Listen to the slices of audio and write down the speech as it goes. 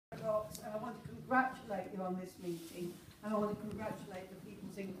congratulate you on this meeting, and I want to congratulate the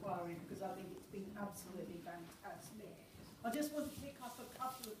People's Inquiry because I think it's been absolutely fantastic. I just want to pick up a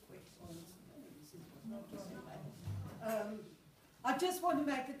couple of quick points. I just want to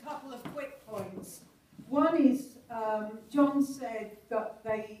make a couple of quick points. One is, John said that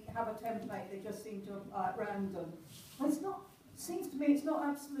they have a template they just seem to apply at random. Well, it's not. Seems to me it's not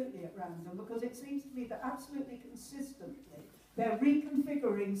absolutely at random, because it seems to me that absolutely consistently they're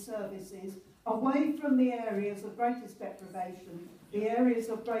reconfiguring services away from the areas of greatest deprivation, the areas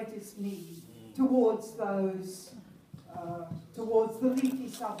of greatest need, towards those, towards the leafy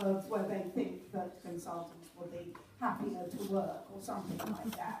suburbs where they think that consultants will be happier to work or something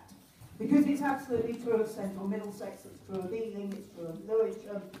like that. Because it's absolutely true of Central Middlesex, it's true of Ealing, it's true of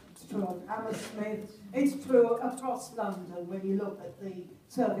Lewisham, it's true of Hammersmith, it's true across London when you look at the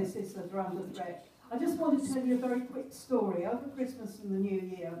services that are under threat. I just want to tell you a very quick story. Over Christmas and the New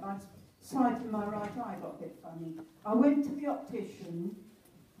Year, my sight in my right eye got a bit funny. I went to the optician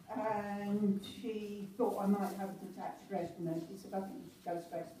and she thought I might have a detached retina. She said, I think you should go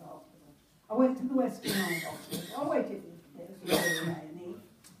straight to the hospital. I went to the Western Eye Hospital. I waited a bit as a A&E.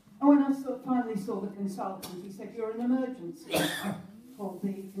 And when I finally saw the consultant, he said, you're an emergency, called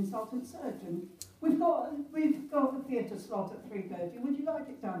the consultant surgeon. We've got a theatre slot at 3:30. Would you like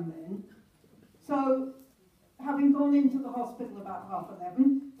it done then? So, having gone into the hospital about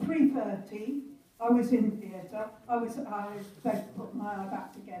 11:30, 3:30, I was in theatre. They put my eye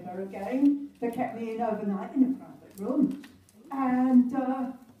back together again. They kept me in overnight in a private room. And,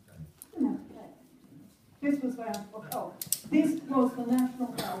 this was where I thought, oh, this was the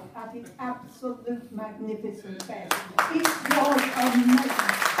National Health at its absolute magnificent best. It was amazing.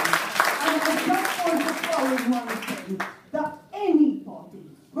 And I just want to throw in one thing, that anybody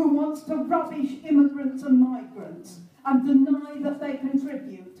who wants to rubbish immigrants and migrants and deny that they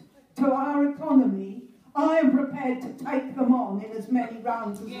contribute to our economy, I am prepared to take them on in as many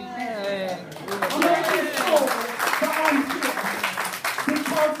rounds as necessary. I'm making sure that I'm here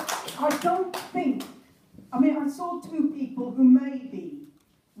because I don't think, I mean, I saw two people who maybe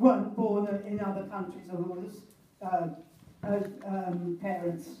weren't born in other countries or whose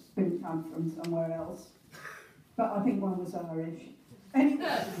parents didn't come from somewhere else, but I think one was Irish.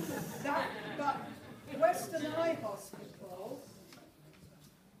 Anyway, but Western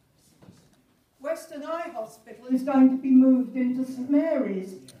Eye Hospital is going to be moved into St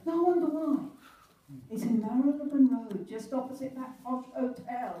Mary's. No, I wonder why. It's in Marylebone Road, just opposite that posh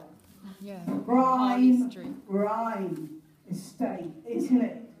hotel. Yeah. Prime estate, isn't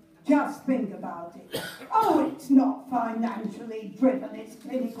it? Just think about it. Oh, it's not financially driven, it's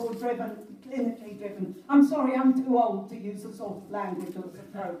clinically driven. I'm sorry, I'm too old to use the sort of language that's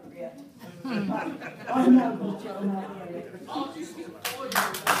appropriate. I know that you're not hearing it.